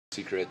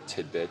Secret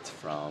tidbit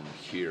from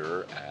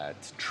here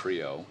at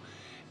Trio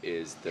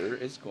is there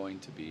is going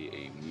to be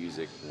a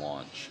music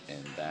launch,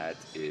 and that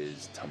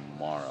is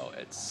tomorrow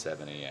at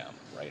 7 a.m.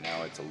 Right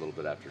now it's a little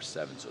bit after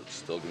 7, so it's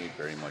still going to be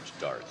very much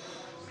dark.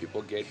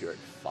 People get here at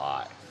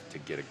 5 to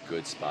get a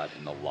good spot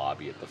in the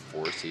lobby at the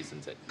Four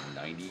Seasons at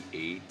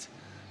 98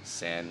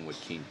 San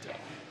Jacinto.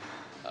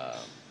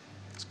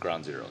 It's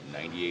ground zero,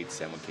 98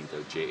 San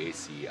Jacinto,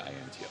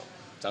 Jacinto.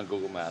 It's on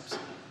Google Maps.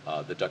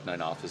 The Duck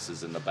Nine office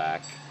is in the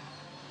back.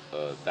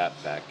 That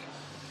back.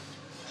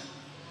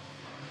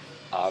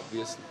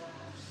 Obviously,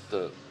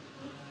 the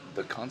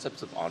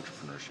concepts of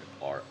entrepreneurship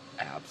are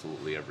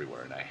absolutely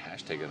everywhere, and I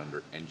hashtag it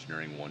under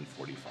Engineering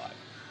 145.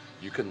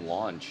 You can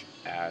launch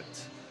at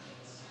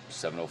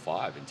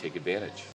 7:05 and take advantage.